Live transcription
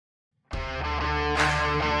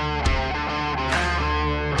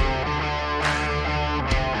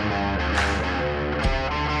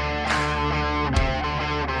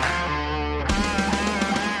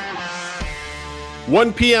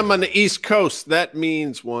1 p.m. on the East Coast. That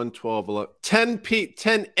means 1, 12, 11,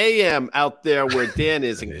 10 a.m. out there where Dan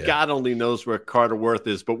is, and God only knows where Carter Worth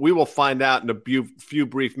is. But we will find out in a few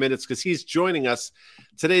brief minutes because he's joining us.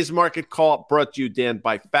 Today's market call brought to you, Dan,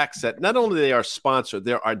 by FactSet. Not only are they our sponsor,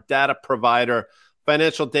 they're our data provider.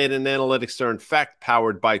 Financial data and analytics are, in fact,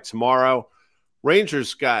 powered by Tomorrow.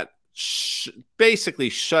 Rangers got basically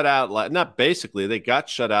shut out. Not basically, they got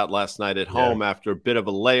shut out last night at home after a bit of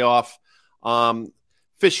a layoff.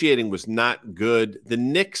 Officiating was not good. The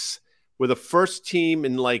Knicks were the first team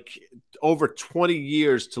in like over 20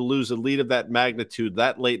 years to lose a lead of that magnitude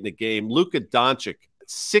that late in the game. Luka Doncic,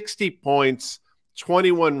 60 points,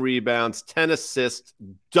 21 rebounds, 10 assists,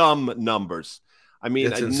 dumb numbers. I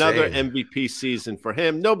mean, it's another insane MVP season for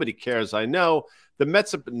him. Nobody cares, I know. The Red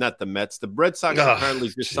Sox apparently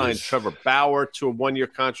just signed Trevor Bauer to a one-year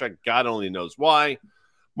contract. God only knows why.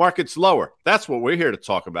 Market's lower. That's what we're here to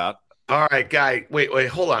talk about. All right, Guy, wait,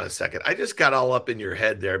 hold on a second. I just got all up in your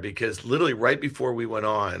head there because literally right before we went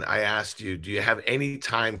on, I asked you, do you have any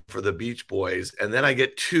time for the Beach Boys? And then I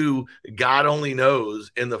get two God only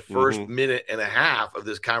knows in the first minute and a half of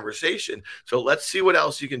this conversation. So let's see what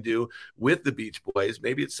else you can do with the Beach Boys.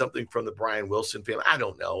 Maybe it's something from the Brian Wilson family. I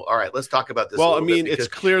don't know. All right, let's talk about this. Well, I mean, it's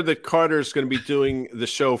clear that Carter's going to be doing the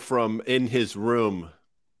show from in his room.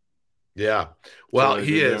 Yeah, well,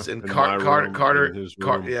 he is, and Carter.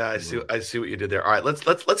 Yeah, I see what you did there. All right,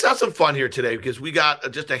 let's have some fun here today because we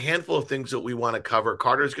got just a handful of things that we want to cover.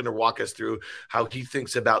 Carter's going to walk us through how he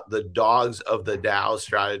thinks about the dogs of the Dow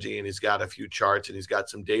strategy, and he's got a few charts and he's got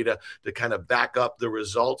some data to kind of back up the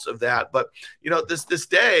results of that. But this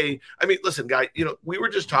day, I mean, listen, guy, we were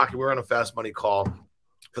just talking. We were on a Fast Money call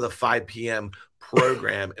for the 5 p.m.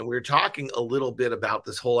 program, and we were talking a little bit about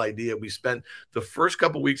this whole idea. We spent the first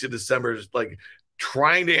couple of weeks of December just like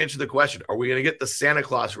trying to answer the question, are we going to get the Santa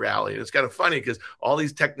Claus rally? And it's kind of funny because all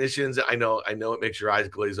these technicians, I know it makes your eyes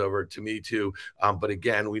glaze over, to me too. But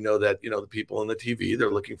again, we know that, the people on the TV,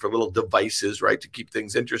 they're looking for little devices, right, to keep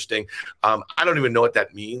things interesting. I don't even know what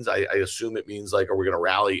that means. I assume it means like, are we going to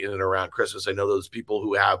rally in and around Christmas? I know those people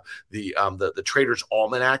who have the Trader's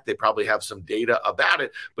Almanac, they probably have some data about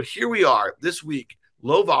it. But here we are this week.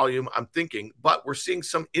 Low volume, I'm thinking, but we're seeing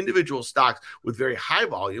some individual stocks with very high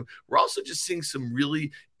volume. We're also just seeing some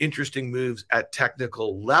really interesting moves at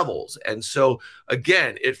technical levels. And so,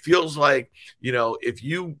 again, it feels like, if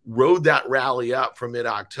you rode that rally up from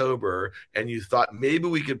mid-October and you thought maybe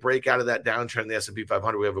we could break out of that downtrend in the S&P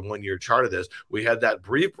 500, we have a one-year chart of this. We had that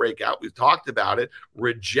brief breakout. We've talked about it,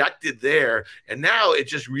 rejected there. And now it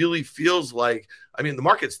just really feels like,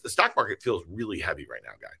 the stock market feels really heavy right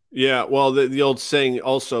now, Guy. Yeah, well, the old saying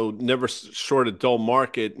also, never short a dull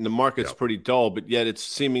market, and the market's pretty dull, but yet it's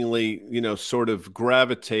seemingly, sort of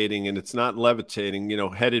gravitating, and it's not levitating,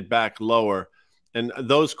 headed back lower. And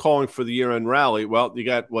those calling for the year-end rally, well, you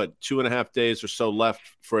got, 2.5 days or so left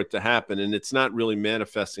for it to happen, and it's not really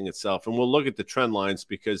manifesting itself. And we'll look at the trend lines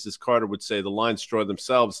because, as Carter would say, the lines draw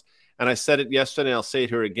themselves. And I said it yesterday, and I'll say it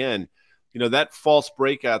here again. That false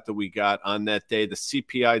breakout that we got on that day, the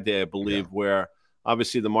CPI day, I believe, where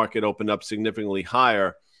obviously the market opened up significantly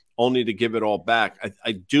higher, only to give it all back.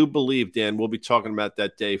 I do believe, Dan, we'll be talking about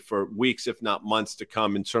that day for weeks, if not months to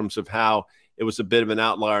come, in terms of how it was a bit of an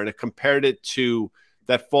outlier. And it compared it to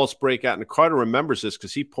that false breakout. And Carter remembers this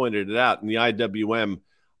because he pointed it out in the IWM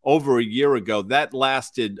over a year ago. That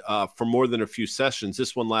lasted for more than a few sessions.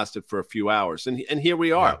 This one lasted for a few hours. And here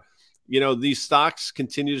we are. These stocks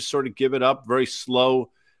continue to sort of give it up, very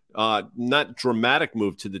slow, not dramatic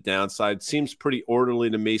move to the downside. Seems pretty orderly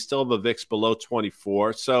to me. Still have a VIX below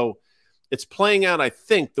 24. So it's playing out, I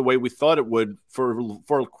think, the way we thought it would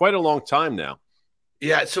for quite a long time now.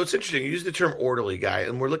 Yeah, so it's interesting. You use the term orderly, Guy,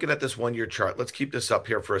 and we're looking at this one-year chart. Let's keep this up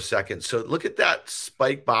here for a second. So look at that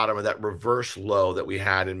spike bottom of that reverse low that we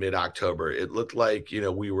had in mid-October. It looked like,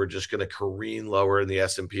 we were just going to careen lower in the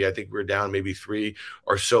S&P. I think we were down maybe 3%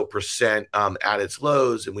 or so at its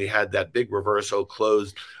lows, and we had that big reversal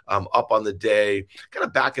closed up on the day, kind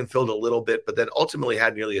of back and filled a little bit, but then ultimately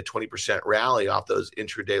had nearly a 20% rally off those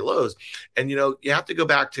intraday lows. And, you have to go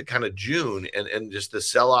back to kind of June and just the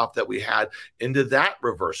sell-off that we had into that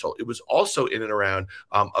reversal. It was also in and around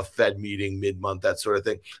a Fed meeting mid-month, that sort of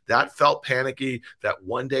thing. That felt panicky. That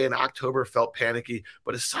one day in October felt panicky.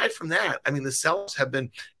 But aside from that, the sell-offs have been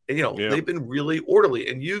And, they've been really orderly.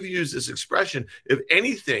 And you've used this expression, if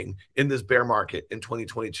anything in this bear market in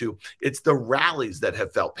 2022, it's the rallies that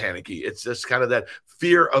have felt panicky. It's just kind of that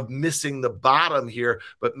fear of missing the bottom here.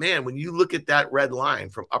 But man, when you look at that red line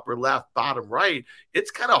from upper left, bottom right,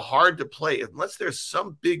 it's kind of hard to play unless there's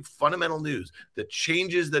some big fundamental news that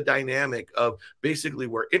changes the dynamic of basically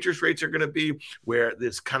where interest rates are going to be, where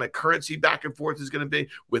this kind of currency back and forth is going to be.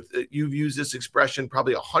 You've used this expression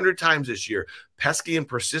probably 100 times this year, pesky and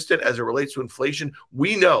persistent as it relates to inflation.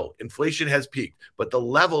 We know inflation has peaked, but the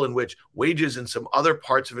level in which wages and some other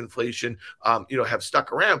parts of inflation, have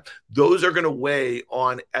stuck around, those are going to weigh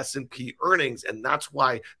on S&P earnings. And that's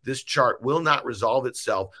why this chart will not resolve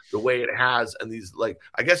itself the way it has in these,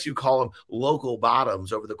 I guess you call them local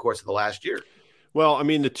bottoms over the course of the last year. Well, I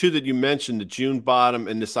mean, the two that you mentioned, the June bottom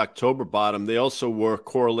and this October bottom, they also were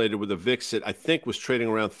correlated with a VIX that I think was trading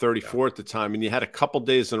around 34 at the time. And you had a couple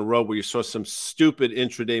days in a row where you saw some stupid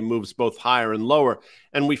intraday moves, both higher and lower.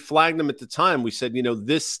 And we flagged them at the time. We said,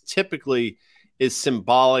 this typically is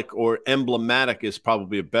symbolic, or emblematic is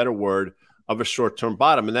probably a better word, of a short-term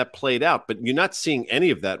bottom. And that played out. But you're not seeing any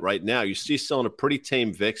of that right now. You're still in a pretty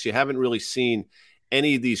tame VIX. You haven't really seen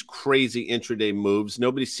any of these crazy intraday moves.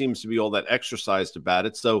 Nobody seems to be all that exercised about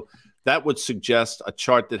it. So that would suggest a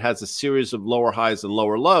chart that has a series of lower highs and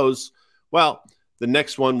lower lows. Well, the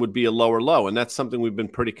next one would be a lower low. And that's something we've been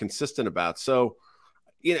pretty consistent about. So,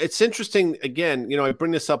 it's interesting. Again, I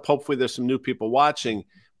bring this up. Hopefully there's some new people watching.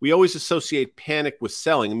 We always associate panic with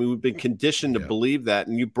selling. I mean, we've been conditioned to believe that.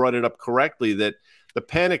 And you brought it up correctly, that the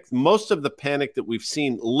panic, most of the panic that we've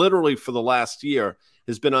seen literally for the last year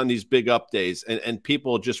has been on these big up days, and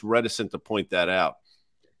people are just reticent to point that out.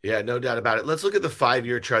 Yeah, no doubt about it. Let's look at the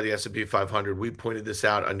 5-year chart of the S&P 500. We pointed this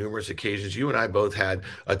out on numerous occasions. You and I both had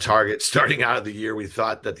a target starting out of the year. We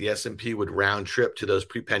thought that the S&P would round trip to those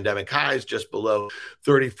pre-pandemic highs just below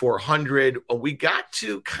 3,400. We got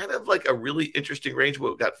to kind of like a really interesting range.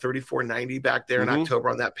 We got 3,490 back there in October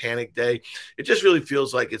on that panic day. It just really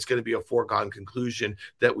feels like it's going to be a foregone conclusion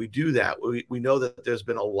that we do that. We know that there's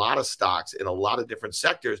been a lot of stocks in a lot of different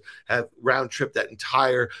sectors have round tripped that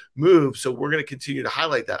entire move. So we're going to continue to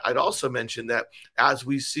highlight that. I'd also mention that as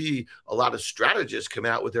we see a lot of strategists come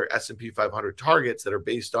out with their S&P 500 targets that are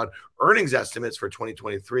based on earnings estimates for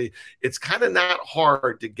 2023, it's kind of not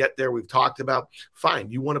hard to get there. We've talked about, fine,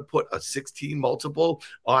 you want to put a 16 multiple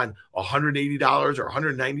on $180 or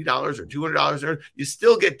 $190 or $200, you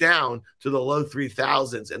still get down to the low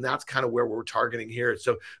 3,000s, and that's kind of where we're targeting here.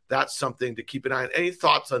 So that's something to keep an eye on. Any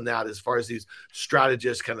thoughts on that as far as these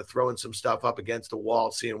strategists kind of throwing some stuff up against the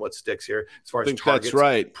wall, seeing what sticks here as far as targets? That's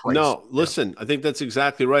right. Price? No, listen, I think that's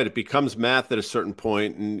exactly right. It becomes math at a certain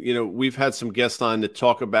point. And, we've had some guests on to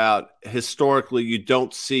talk about historically, you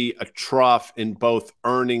don't see a trough in both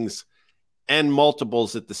earnings and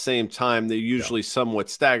multiples at the same time. They're usually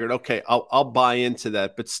somewhat staggered. Okay, I'll buy into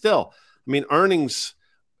that. But still, I mean, earnings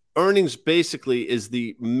basically is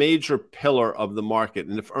the major pillar of the market.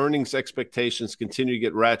 And if earnings expectations continue to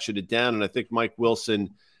get ratcheted down, and I think Mike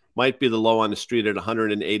Wilson might be the low on the street at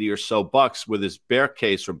 180 or so bucks with his bear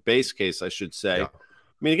case, or base case, I should say. Yeah.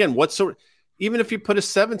 I mean, again, even if you put a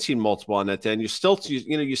 17 multiple on that, Dan, you're still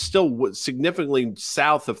significantly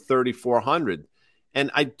south of 3,400.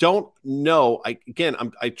 And I don't know.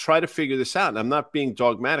 I try to figure this out, and I'm not being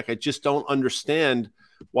dogmatic. I just don't understand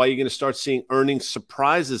why you're going to start seeing earnings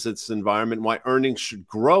surprises in this environment, why earnings should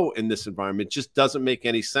grow in this environment. It just doesn't make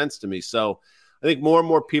any sense to me. So I think more and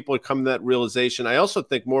more people are coming to that realization. I also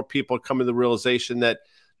think more people are coming to the realization that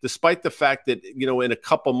despite the fact that, in a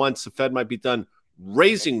couple months, the Fed might be done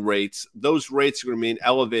raising rates, those rates are going to remain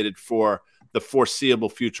elevated for the foreseeable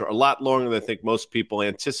future, a lot longer than I think most people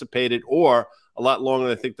anticipated, or a lot longer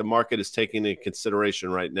than I think the market is taking into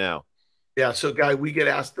consideration right now. Yeah. So, Guy, we get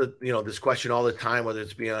asked this question all the time, whether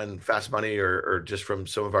it's on Fast Money or just from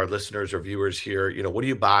some of our listeners or viewers here. What do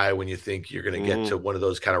you buy when you think you're going to get to one of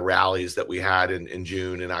those kind of rallies that we had in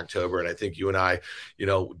June and October? And I think you and I,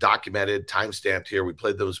 documented, time-stamped here. We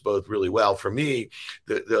played those both really well. For me,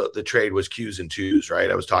 the trade was Qs and 2s, right?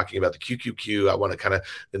 I was talking about the QQQ. I want to kind of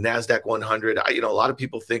the NASDAQ 100. A lot of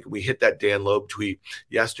people think we hit that Dan Loeb tweet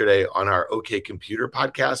yesterday on our OK Computer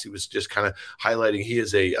podcast. He was just kind of highlighting he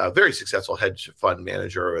is a very successful successful hedge fund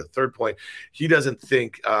manager. Or a third point, he doesn't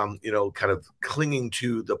think, kind of clinging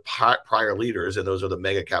to the prior leaders, and those are the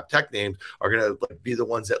mega cap tech names, are going to be the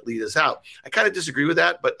ones that lead us out. I kind of disagree with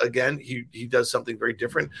that, but again, he does something very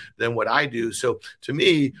different than what I do. So to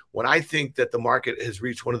me, when I think that the market has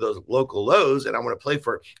reached one of those local lows and I'm going to play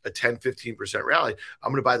for a 10, 15% rally,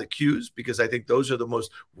 I'm going to buy the Qs because I think those are the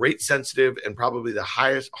most rate sensitive and probably the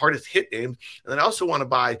hardest hit names. And then I also want to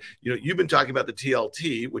buy, you've been talking about the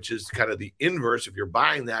TLT, which is kind of the inverse. If you're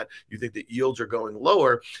buying that, you think that yields are going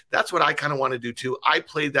lower. That's what I kind of want to do too. I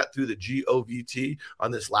played that through the GOVT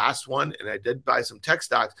on this last one, and I did buy some tech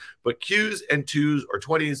stocks, but Qs and 2s or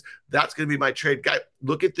 20s, that's going to be my trade. Guy,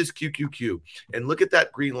 look at this QQQ and look at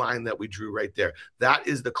that green line that we drew right there. That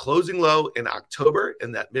is the closing low in October,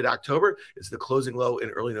 in that mid-October. It's the closing low in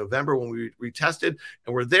early November when we retested,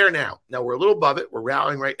 and we're there now. Now we're a little above it. We're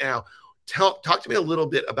rallying right now. Talk to me a little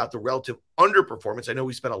bit about the relative underperformance. I know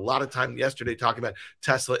we spent a lot of time yesterday talking about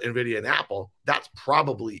Tesla, NVIDIA, and Apple. That's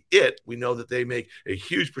probably it. We know that they make a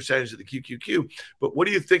huge percentage of the QQQ. But what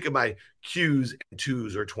do you think of my Qs and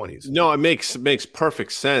 2s or 20s? No, it makes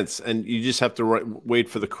perfect sense. And you just have to wait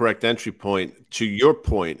for the correct entry point, to your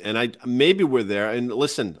point. And maybe we're there. And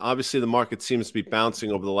listen, obviously the market seems to be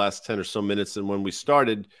bouncing over the last 10 or so minutes. And when we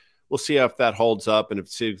started, we'll see if that holds up and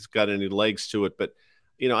if it's got any legs to it. But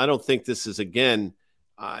I don't think this is, again,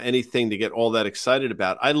 anything to get all that excited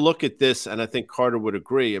about. I look at this, and I think Carter would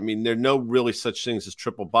agree. I mean, there are no really such things as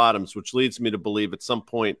triple bottoms, which leads me to believe at some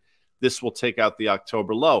point this will take out the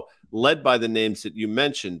October low, led by the names that you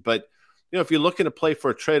mentioned. But, if you're looking to play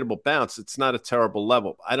for a tradable bounce, it's not a terrible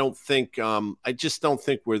level. I don't think I just don't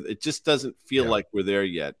think it just doesn't feel like we're there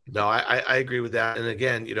yet. No, I agree with that. And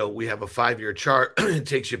again, we have a 5-year chart. It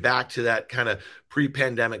takes you back to that kind of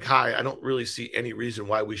pre-pandemic high. I don't really see any reason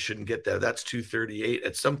why we shouldn't get there. That's 238.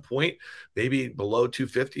 At some point, maybe below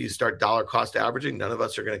 250, you start dollar cost averaging. None of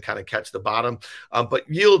us are going to kind of catch the bottom. But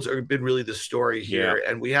yields have been really the story here. Yeah.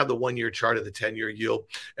 And we have the 1-year chart of the 10-year yield.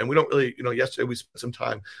 And we don't really, yesterday we spent some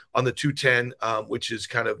time on the 210, which is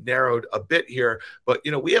kind of narrowed a bit here. But,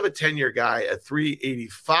 we have a 10-year guy at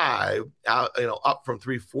 385, up from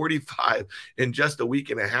 345 in just a week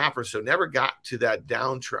and a half or so. Never got to that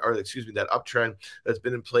downtrend, or excuse me, that uptrend that's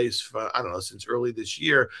been in place for, since early this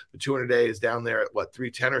year. The 200-day is down there at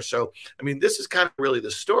 310 or so. I mean, this is kind of really the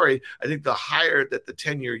story. I think the higher that the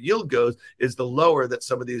 10-year yield goes is the lower that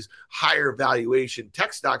some of these higher valuation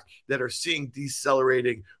tech stocks that are seeing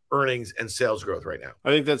decelerating earnings and sales growth right now. I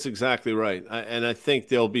think that's exactly right. And I think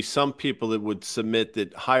there'll be some people that would submit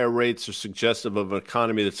that higher rates are suggestive of an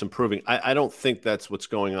economy that's improving. I don't think that's what's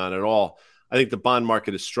going on at all. I think the bond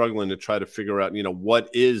market is struggling to try to figure out, what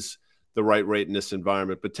is the right rate in this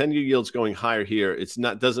environment. But 10-year yields going higher here,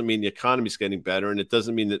 doesn't mean the economy's getting better, and it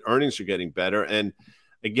doesn't mean that earnings are getting better. And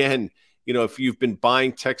again, if you've been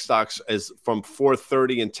buying tech stocks as from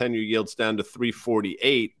 430 and 10-year yields down to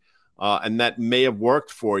 348, and that may have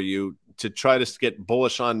worked for you, to try to get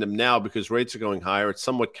bullish on them now because rates are going higher, it's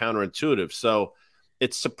somewhat counterintuitive. So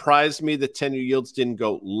it surprised me that 10-year yields didn't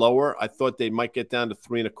go lower. I thought they might get down to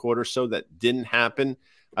 3.25. So that didn't happen.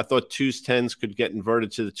 I thought 2s, 10s could get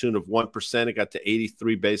inverted to the tune of 1%. It got to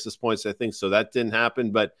 83 basis points, I think. So that didn't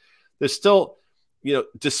happen. But there's still,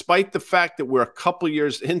 despite the fact that we're a couple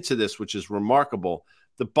years into this, which is remarkable,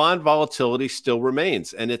 the bond volatility still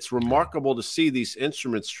remains. And it's remarkable to see these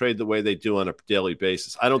instruments trade the way they do on a daily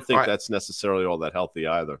basis. I don't think that's necessarily all that healthy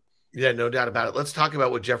either. Yeah, no doubt about it. Let's talk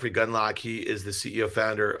about what Jeffrey Gundlach, he is the CEO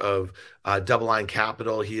founder of DoubleLine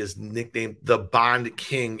Capital. He is nicknamed the Bond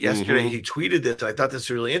King. Yesterday, he tweeted this, and I thought this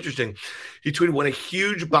was really interesting. He tweeted, when a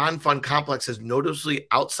huge bond fund complex has noticeably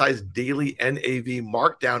outsized daily NAV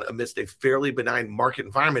markdown amidst a fairly benign market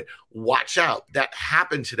environment, watch out. That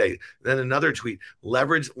happened today. Then another tweet,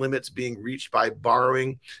 leverage limits being reached by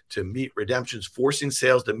borrowing to meet redemptions, forcing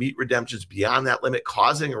sales to meet redemptions beyond that limit,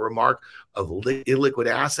 causing a remark of illiquid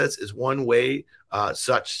assets is one way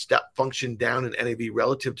such step function down in NAV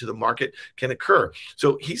relative to the market can occur.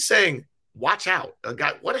 So he's saying, watch out.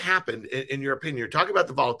 God, what happened in your opinion? You're talking about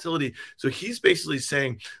the volatility. So he's basically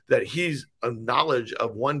saying that he's a knowledge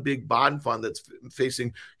of one big bond fund that's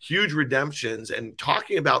facing huge redemptions and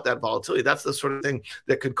talking about that volatility. That's the sort of thing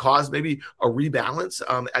that could cause maybe a rebalance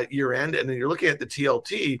at year end. And then you're looking at the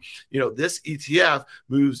TLT, this ETF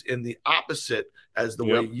moves in the opposite as the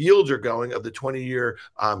way yields are going of the 20-year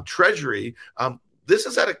treasury. This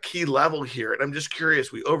is at a key level here. And I'm just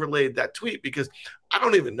curious, we overlaid that tweet because I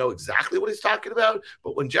don't even know exactly what he's talking about.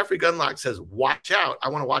 But when Jeffrey Gundlach says, watch out, I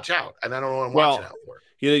want to watch out. And I don't know what I'm watching out for.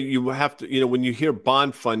 You have to, when you hear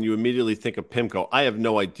bond fund, you immediately think of PIMCO. I have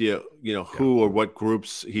no idea, who or what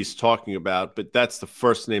groups he's talking about, but that's the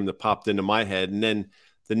first name that popped into my head. And then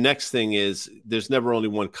the next thing is there's never only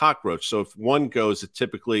one cockroach. So if one goes, it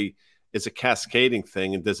typically is a cascading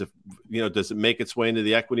thing. And does it make its way into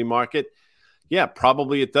the equity market? Yeah,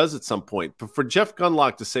 probably it does at some point. But for Jeff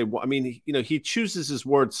Gundlach to say, well, I mean, he chooses his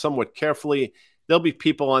words somewhat carefully. There'll be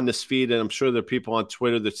people on this feed, and I'm sure there are people on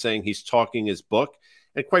Twitter that saying he's talking his book.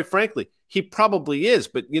 And quite frankly, he probably is.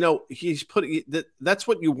 But, that's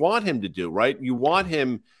what you want him to do, right? You want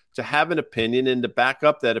him to have an opinion and to back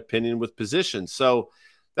up that opinion with position. So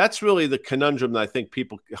that's really the conundrum that I think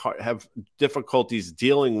people have difficulties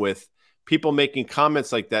dealing with. People making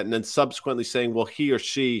comments like that and then subsequently saying, well, he or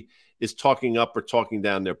she is talking up or talking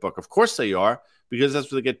down their book. Of course they are, because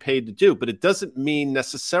that's what they get paid to do. But it doesn't mean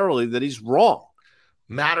necessarily that he's wrong.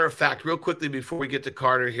 Matter of fact, real quickly before we get to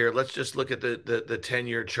Carter here, let's just look at the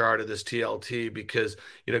 10-year chart of this TLT, because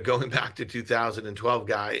going back to 2012,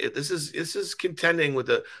 guy, this is contending with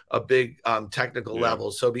a big technical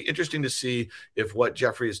level. So it'll be interesting to see if what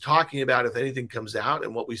Jeffrey is talking about, if anything comes out,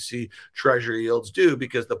 and what we see Treasury yields do.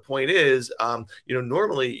 Because the point is,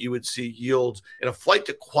 normally you would see yields in a flight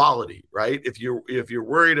to quality, right? If you're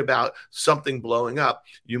worried about something blowing up,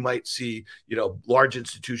 you might see large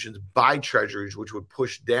institutions buy Treasuries, which would push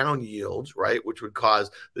down yields, right? Which would cause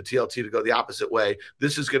the TLT to go the opposite way.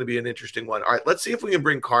 This is going to be an interesting one. All right, let's see if we can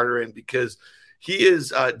bring Carter in, because he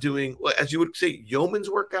is doing, as you would say, yeoman's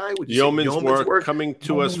work, guy. Would you yeoman's work coming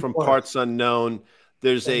to us from parts unknown.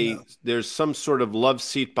 There's some sort of love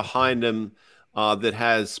seat behind him that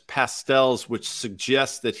has pastels, which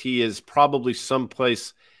suggests that he is probably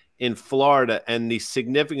someplace in Florida, and the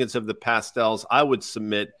significance of the pastels, I would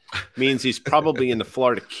submit, means he's probably in the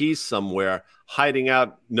Florida Keys somewhere, hiding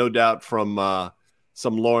out, no doubt, from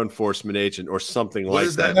some law enforcement agent or something like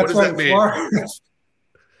that. What does that mean?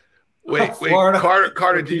 Wait,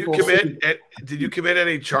 Carter, did you commit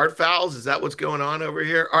any chart fouls? Is that what's going on over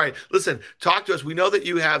here? All right, listen, talk to us. We know that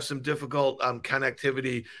you have some difficult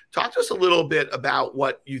connectivity. Talk to us a little bit about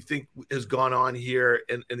what you think has gone on here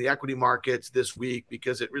in the equity markets this week,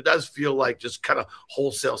 because it does feel like just kind of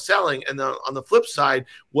wholesale selling. And then on the flip side,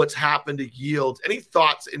 what's happened to yields? Any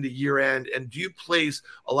thoughts into year end? And do you place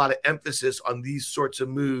a lot of emphasis on these sorts of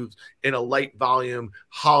moves in a light volume,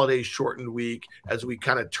 holiday shortened week as we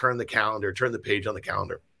kind of turn the page on the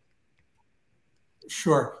calendar?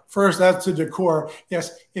 Sure. First, that's a decor.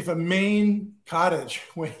 Yes, if a Maine cottage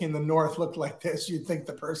way in the north looked like this, you'd think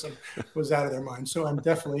the person was out of their mind. So I'm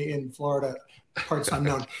definitely in Florida, parts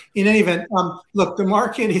unknown. In any event, look, the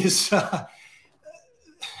market is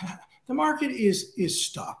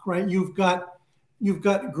stuck, right? You've got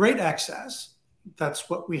great excess. That's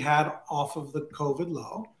what we had off of the COVID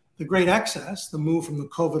low. The great excess, the move from the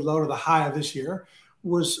COVID low to the high of this year,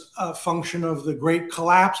 was a function of the great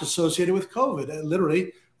collapse associated with COVID,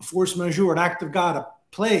 literally a force majeure, an act of God, a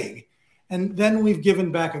plague. And then we've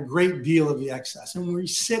given back a great deal of the excess, and we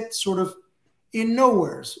sit sort of in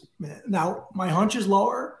nowheres. Now, my hunch is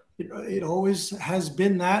lower. It always has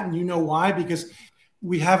been that, and you know why, because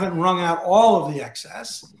we haven't wrung out all of the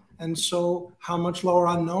excess. And so how much lower,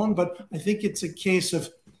 unknown, but I think it's a case of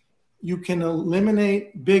you can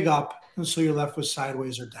eliminate big up, and so you're left with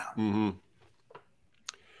sideways or down. Mm-hmm.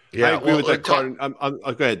 Yeah, I agree with that, Carter.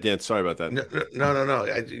 Go ahead, Dan. Sorry about that.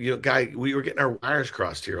 No. Guy, we were getting our wires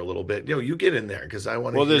crossed here a little bit. You get in there, because I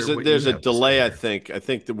want to. Well, there's a delay. I think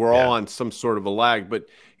that we're all on some sort of a lag. But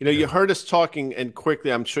you heard us talking, and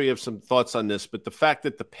quickly, I'm sure you have some thoughts on this. But the fact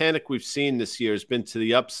that the panic we've seen this year has been to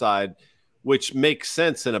the upside, which makes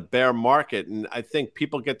sense in a bear market, and I think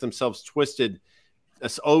people get themselves twisted,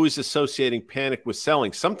 as always associating panic with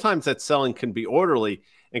selling. Sometimes that selling can be orderly.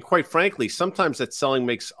 And quite frankly, sometimes that selling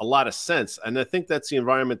makes a lot of sense. And I think that's the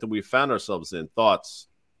environment that we found ourselves in. Thoughts?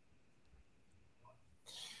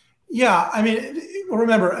 Yeah. I mean,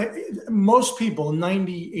 remember, most people,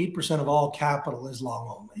 98% of all capital is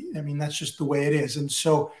long only. I mean, that's just the way it is. And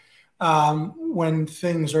so when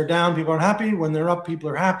things are down, people aren't happy. When they're up, people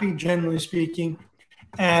are happy, generally speaking.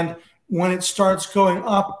 And when it starts going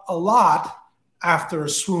up a lot after a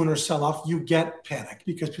swoon or sell-off, you get panic,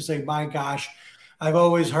 because people say, my gosh, I've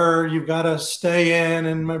always heard you've got to stay in,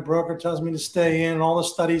 and my broker tells me to stay in, and all the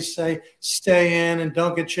studies say stay in and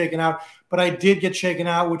don't get shaken out. But I did get shaken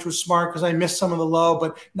out, which was smart because I missed some of the low,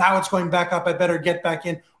 but now it's going back up. I better get back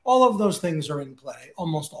in. All of those things are in play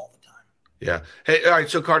almost all the time. Yeah. Hey, all right.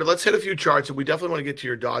 So, Carter, let's hit a few charts, and we definitely want to get to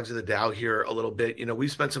your dogs of the Dow here a little bit. We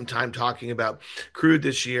spent some time talking about crude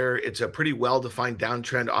this year. It's a pretty well-defined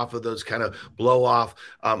downtrend off of those kind of blow-off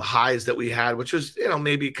highs that we had, which was,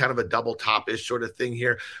 maybe kind of a double top-ish sort of thing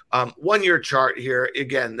here. 1 year chart here.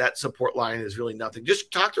 Again, that support line is really nothing.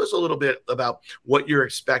 Just talk to us a little bit about what you're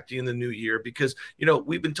expecting in the new year, because,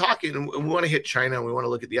 we've been talking, and we want to hit China, and we want to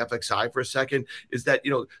look at the FXI for a second, is that,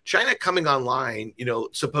 China coming online,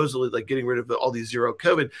 supposedly like getting rid of all these zero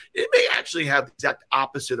COVID, it may actually have the exact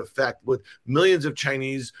opposite effect, with millions of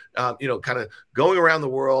Chinese, kind of going around the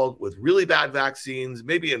world with really bad vaccines,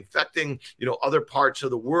 maybe infecting, other parts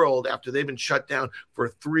of the world after they've been shut down for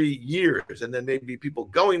 3 years. And then maybe people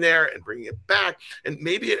going there and bringing it back. And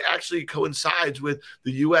maybe it actually coincides with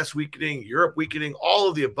the US weakening, Europe weakening, all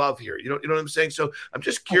of the above here. You know what I'm saying? So I'm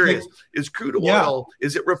just curious, is crude oil,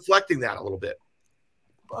 is it reflecting that a little bit?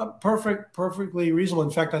 Perfectly reasonable.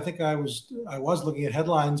 In fact, I think I was looking at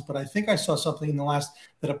headlines, but I think I saw something in the last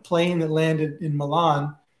that a plane that landed in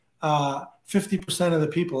Milan, 50% of the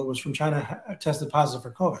people, it was from China, tested positive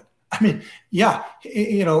for COVID. I mean, yeah,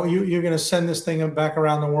 you're going to send this thing back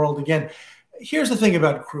around the world again. Here's the thing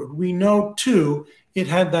about crude. We know, too, it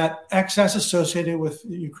had that excess associated with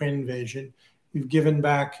the Ukraine invasion. We've given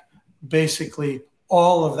back basically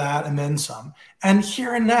all of that and then some. And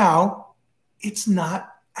here and now, it's not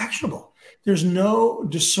actionable. There's no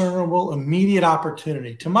discernible immediate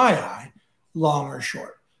opportunity, to my eye, long or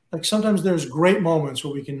short. Like sometimes there's great moments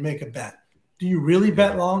where we can make a bet. Do you really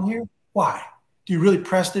bet long here? Why? Do you really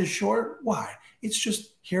press this short? Why? It's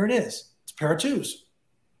just, here it is. It's a pair of twos.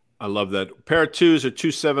 I love that. Pair of twos or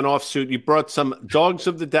 2-7 offsuit. You brought some dogs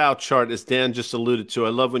of the Dow chart, as Dan just alluded to. I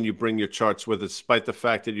love when you bring your charts with us, despite the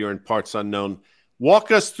fact that you're in parts unknown.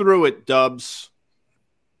 Walk us through it, Dubs.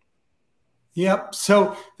 Yep.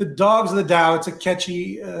 So the dogs of the Dow, it's a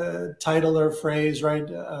catchy title or phrase, right?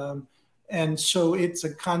 And so it's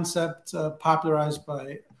a concept popularized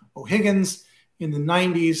by O'Higgins in the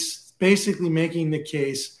 90s, basically making the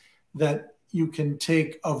case that you can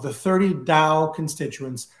take, of the 30 Dow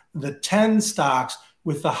constituents, the 10 stocks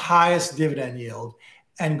with the highest dividend yield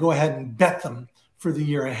and go ahead and bet them for the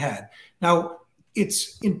year ahead. Now,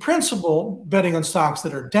 it's in principle betting on stocks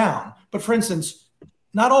that are down. But for instance,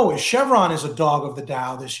 not always. Chevron is a dog of the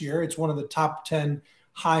Dow this year. It's one of the top 10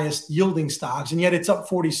 highest yielding stocks, and yet it's up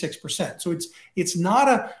 46%. So it's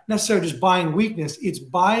not necessarily just buying weakness. It's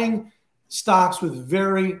buying stocks with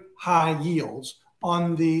very high yields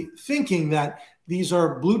on the thinking that these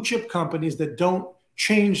are blue chip companies that don't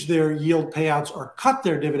change their yield payouts or cut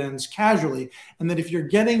their dividends casually. And that if you're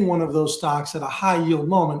getting one of those stocks at a high yield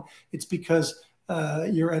moment, it's because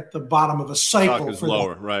you're at the bottom of a cycle. Stock is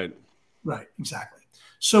lower, right? Right, exactly.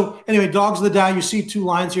 So anyway, dogs of the Dow, you see two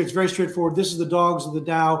lines here. It's very straightforward. This is the dogs of the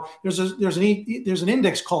Dow. There's an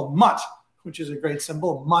index called MUT, which is a great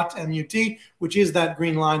symbol, MUT, M-U-T, which is that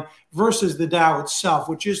green line, versus the Dow itself,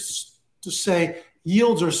 which is to say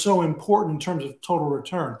yields are so important in terms of total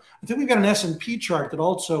return. I think we've got an S&P chart that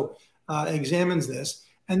also examines this,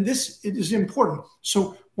 and this is important.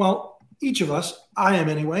 So while each of us, I am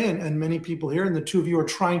anyway, and many people here, and the two of you are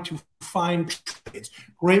trying to find trades,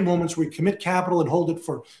 great moments where we commit capital and hold it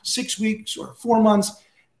for 6 weeks or 4 months.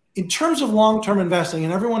 In terms of long-term investing,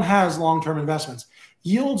 and everyone has long-term investments,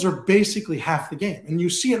 yields are basically half the game. And you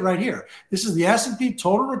see it right here. This is the S&P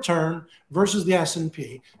total return versus the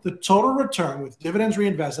S&P. The total return with dividends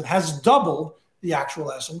reinvested has doubled the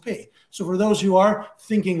actual S&P. So for those who are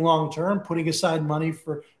thinking long-term, putting aside money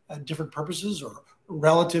for different purposes, or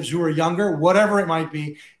relatives who are younger, whatever it might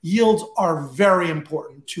be, yields are very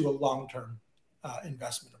important to a long-term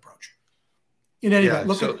investment approach. In any event,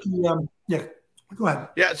 look at the go ahead.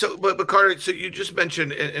 Yeah. So, but Carter, so you just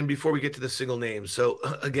mentioned, and before we get to the single names, so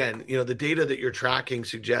again, the data that you're tracking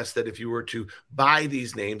suggests that if you were to buy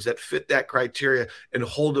these names that fit that criteria and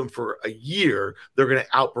hold them for a year, they're going to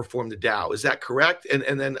outperform the Dow. Is that correct?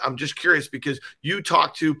 And then I'm just curious, because you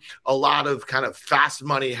talk to a lot of kind of fast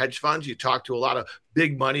money hedge funds. You talk to a lot of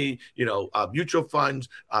big money, mutual funds,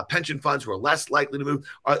 pension funds who are less likely to move.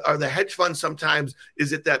 Are the hedge funds sometimes,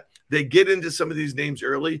 is it that they get into some of these names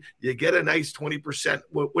early, you get a nice 20%,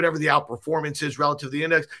 whatever the outperformance is relative to the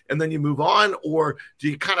index, and then you move on? Or do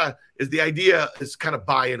you is the idea is kind of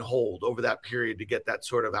buy and hold over that period to get that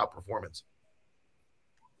sort of outperformance?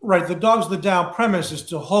 Right. The dogs of the Dow premise is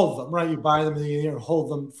to hold them, right? You buy them in the year and hold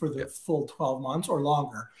them for the full 12 months or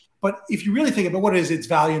longer. But if you really think about what it is, it's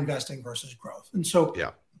value investing versus growth. And so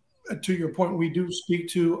to your point, we do speak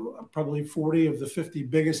to probably 40 of the 50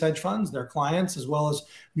 biggest hedge funds, their clients, as well as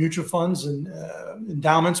mutual funds and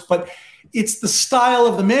endowments. But it's the style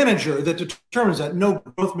of the manager that determines that. No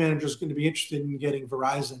growth manager is going to be interested in getting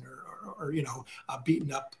Verizon or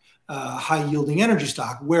beaten up high yielding energy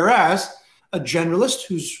stock. Whereas a generalist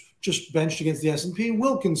who's just benched against the S&P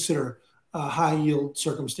will consider a high yield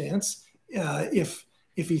circumstance if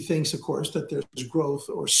he thinks, of course, that there's growth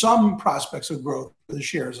or some prospects of growth for the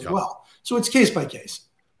shares as well. So it's case by case.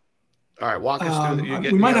 All right, walk us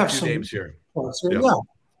through. We might have some names here.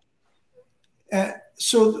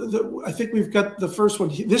 So I think we've got the first one.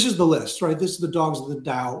 This is the list, right? This is the dogs of the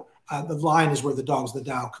Dow. The line is where the dogs of the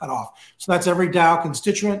Dow cut off. So that's every Dow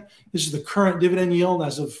constituent. This is the current dividend yield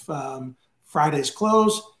as of Friday's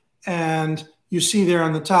close. And you see there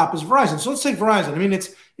on the top is Verizon. So let's take Verizon. I mean,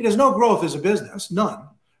 it has no growth as a business, none,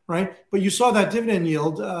 right? But you saw that dividend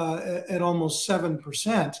yield at almost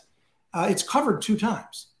 7%. It's covered 2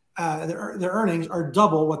 times. Their earnings are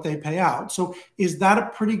double what they pay out. So is that a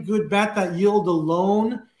pretty good bet, that yield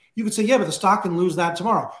alone? You could say, yeah, but the stock can lose that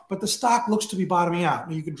tomorrow. But the stock looks to be bottoming out.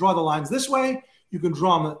 Now, you can draw the lines this way. You can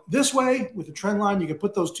draw them this way with the trend line. You can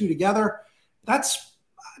put those two together. That's,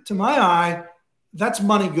 to my eye, that's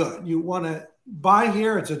money good. You want to buy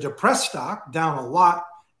here. It's a depressed stock, down a lot,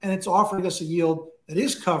 and it's offering us a yield that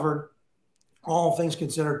is covered, all things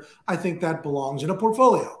considered. I think that belongs in a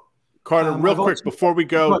portfolio. Carter, real quick, before we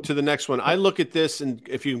go to the next one, I look at this, and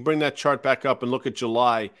if you can bring that chart back up and look at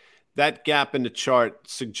July, that gap in the chart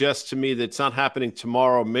suggests to me that it's not happening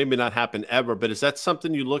tomorrow, maybe not happen ever, but is that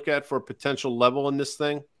something you look at for a potential level in this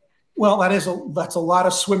thing? Well, that's a lot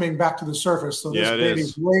of swimming back to the surface. So this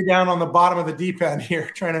baby's way down on the bottom of the deep end here,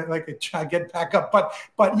 trying to get back up.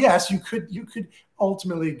 But yes, you could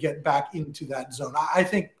ultimately get back into that zone. I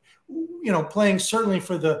think, playing certainly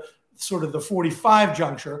for the sort of the 45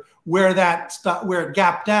 juncture where it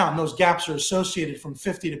gapped down, those gaps are associated from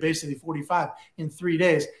 50 to basically 45 in 3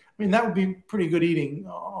 days. I mean, that would be pretty good eating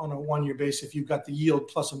on a 1 year basis if you've got the yield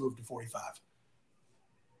plus a move to 45.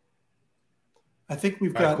 I think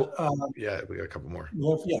we've got, cool. We got a couple more.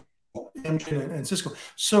 Amgen and Cisco.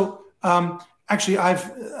 So actually,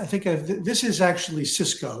 this is actually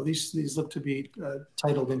Cisco. These look to be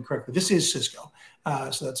titled incorrectly. This is Cisco,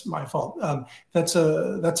 so that's my fault. That's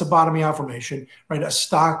a bottoming out formation, right? A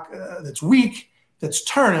stock that's weak, that's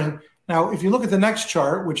turning. Now, if you look at the next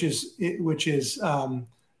chart, which is Amgen.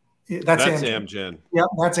 Yeah,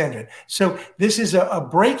 that's Amgen. So this is a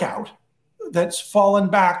breakout that's fallen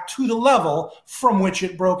back to the level from which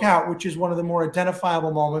it broke out, which is one of the more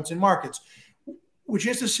identifiable moments in markets, which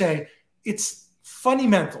is to say it's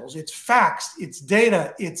fundamentals, it's facts, it's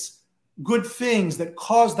data, it's good things that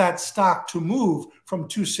cause that stock to move from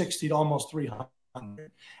 260 to almost 300.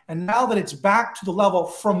 And now that it's back to the level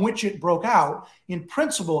from which it broke out, in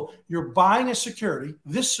principle, you're buying a security,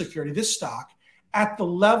 this stock, at the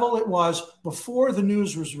level it was before the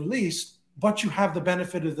news was released, but you have the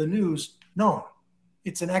benefit of the news known.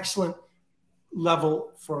 It's an excellent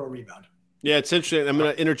level for a rebound. Yeah, it's interesting. I'm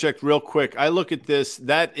going to interject real quick. I look at this.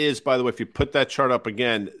 That is, by the way, if you put that chart up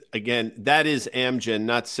again, that is Amgen,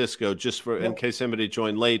 not Cisco, just for in case somebody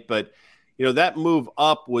joined late. But, that move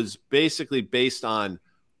up was basically based on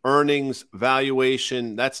earnings,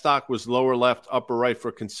 valuation. That stock was lower left, upper right for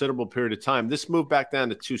a considerable period of time. This move back down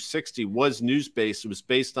to 260 was news-based. It was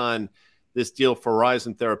based on this deal for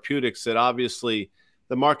Horizon Therapeutics that obviously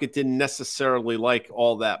the market didn't necessarily like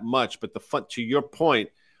all that much. But to your point,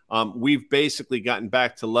 we've basically gotten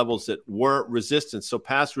back to levels that were resistance. So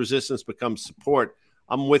past resistance becomes support.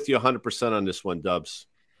 I'm with you 100% on this one, Dubs.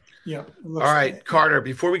 Yeah. All right, Carter,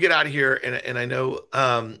 before we get out of here, and I know,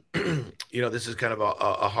 this is kind of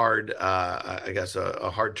a hard,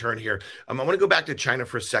 a hard turn here. I want to go back to China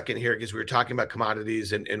for a second here, because we were talking about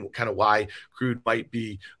commodities and kind of why crude might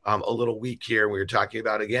be a little weak here. We were talking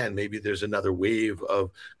about, again, maybe there's another wave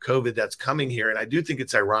of COVID that's coming here. And I do think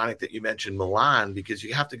it's ironic that you mentioned Milan, because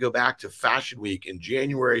you have to go back to Fashion Week in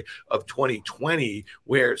January of 2020,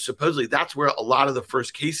 where supposedly that's where a lot of the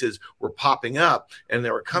first cases were popping up, and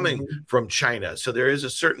they were coming from China. So there is a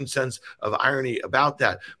certain sense of irony about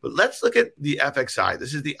that. But let's look at the FXI.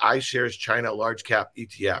 This is the iShares China Large Cap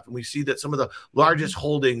ETF. And we see that some of the largest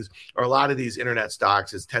holdings are a lot of these internet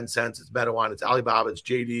stocks. It's Tencent, it's Meituan, it's Alibaba, it's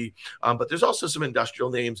JD. But there's also some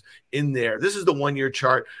industrial names in there. This is the 1 year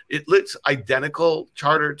chart. It looks identical,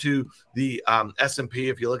 Charter, to the S&P.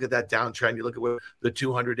 If you look at that downtrend, you look at what the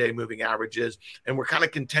 200-day moving average is, and we're kind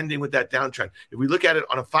of contending with that downtrend. If we look at it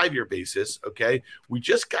on a 5 year basis, okay, we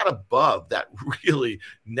just got above that really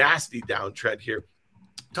nasty downtrend here.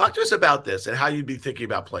 Talk to us about this and how you'd be thinking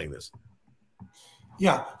about playing this.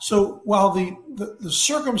 Yeah. So while the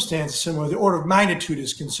circumstance is similar, the order of magnitude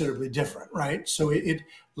is considerably different, right? So it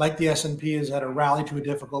like the S&P is at a rally to a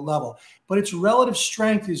difficult level, but its relative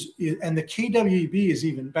strength is and the KWEB is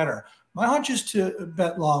even better. My hunch is to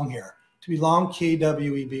bet long here, to be long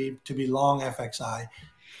KWEB, to be long FXI,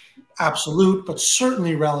 absolute, but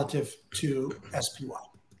certainly relative to SPY.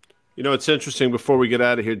 You know, it's interesting. Before we get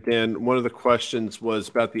out of here, Dan, one of the questions was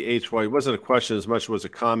about the HY. It wasn't a question as much as it was a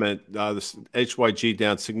comment. This HYG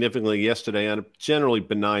down significantly yesterday on a generally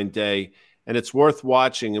benign day, and it's worth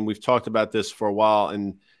watching. And we've talked about this for a while.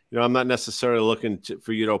 And you know, I'm not necessarily looking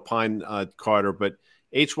for you to opine, Carter, but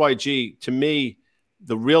HYG, to me,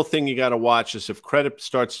 the real thing you got to watch is if credit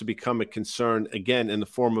starts to become a concern again in the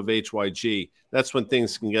form of HYG. That's when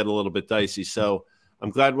things can get a little bit dicey. So I'm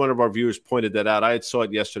glad one of our viewers pointed that out. I had saw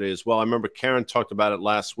it yesterday as well. I remember Karen talked about it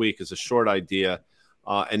last week as a short idea.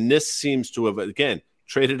 And this seems to have, again,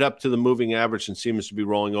 traded up to the moving average and seems to be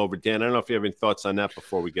rolling over. Dan, I don't know if you have any thoughts on that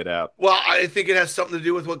before we get out. Well, I think it has something to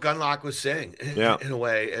do with what Gunlock was saying in a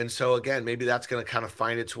way. And so, again, maybe that's going to kind of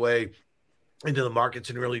find its way into the markets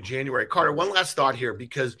in early January. Carter, one last thought here,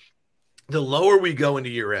 because the lower we go into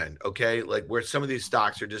year end, okay, like where some of these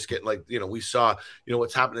stocks are just getting like, you know, we saw, you know,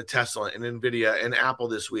 what's happened to Tesla and NVIDIA and Apple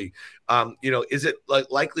this week. You know, is it like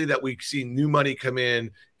likely that we see new money come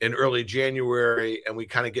in early January and we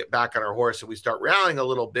kind of get back on our horse and we start rallying a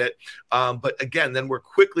little bit? But again, then we're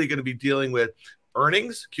quickly going to be dealing with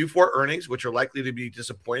earnings, Q4 earnings, which are likely to be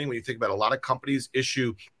disappointing when you think about a lot of companies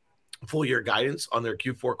issue full year guidance on their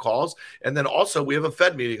Q4 calls. And then also we have a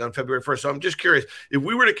Fed meeting on February 1st. So I'm just curious, if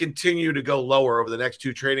we were to continue to go lower over the next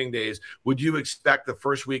 2 trading days, would you expect the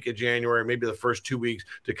first week of January, maybe the first 2 weeks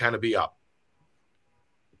to kind of be up?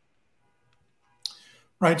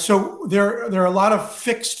 Right. So there are a lot of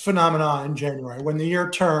fixed phenomena in January. When the year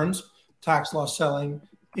turns, tax loss selling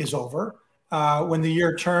is over. When the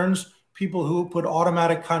year turns, people who put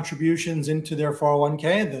automatic contributions into their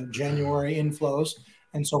 401k, the January inflows,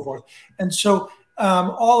 and so forth. And so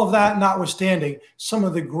all of that notwithstanding, some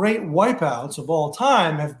of the great wipeouts of all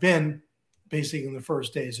time have been basically in the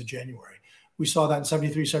first days of January. We saw that in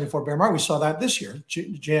 73, 74 bear market. We saw that this year,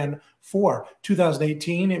 Jan 4.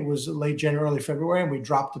 2018, it was late January, early February, and we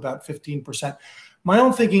dropped about 15%. My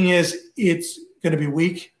own thinking is it's going to be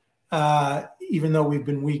weak, even though we've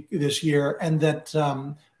been weak this year, and that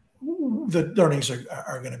the earnings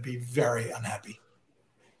are going to be very unhappy.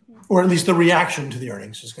 Or at least the reaction to the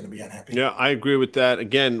earnings is going to be unhappy. Yeah, I agree with that.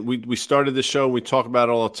 Again, we started the show, we talk about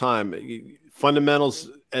it all the time. Fundamentals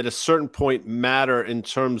at a certain point matter in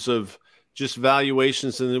terms of just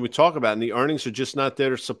valuations, and then we talk about it, and the earnings are just not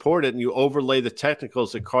there to support it. And you overlay the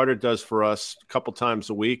technicals that Carter does for us a couple times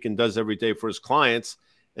a week and does every day for his clients.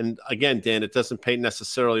 And again, Dan, it doesn't paint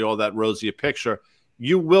necessarily all that rosy a picture.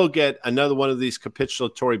 You will get another one of these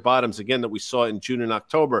capitulatory bottoms, again, that we saw in June and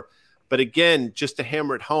October. But again, just to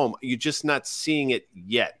hammer it home, you're just not seeing it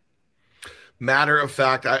yet. Matter of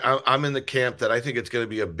fact, I'm in the camp that I think it's going to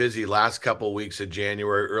be a busy last couple of weeks of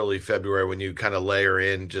January, early February, when you kind of layer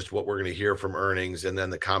in just what we're going to hear from earnings and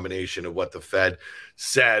then the combination of what the Fed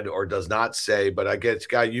said or does not say. But I guess,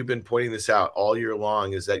 Guy, you've been pointing this out all year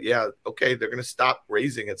long, is that, yeah, okay, they're going to stop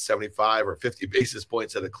raising at 75 or 50 basis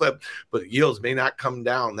points at a clip, but yields may not come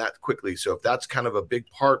down that quickly. So if that's kind of a big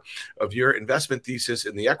part of your investment thesis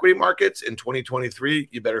in the equity markets in 2023,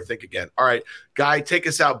 you better think again. All right, Guy, take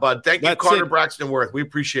us out, bud. Thank you, Carter Braxton Worth. We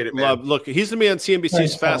appreciate it, man. Love. Look, he's going to be on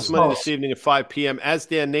CNBC's Fast Money this evening at 5 p.m., as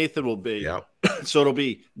Dan Nathan will be. Yeah. So it'll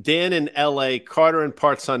be Dan in L.A., Carter in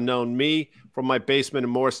parts unknown, me from my basement in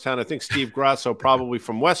Morristown. I think Steve Grasso probably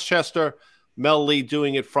from Westchester, Mel Lee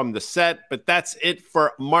doing it from the set. But that's it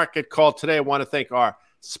for Market Call today. I want to thank our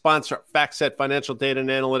sponsor, FactSet Financial Data and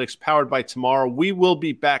Analytics, powered by Tomorrow. We will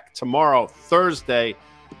be back tomorrow, Thursday.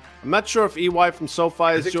 I'm not sure if EY from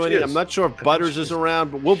SoFi is joining. I'm not sure if Butters is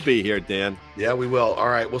around, but we'll be here, Dan. Yeah, we will. All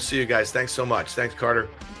right, we'll see you guys. Thanks so much. Thanks, Carter.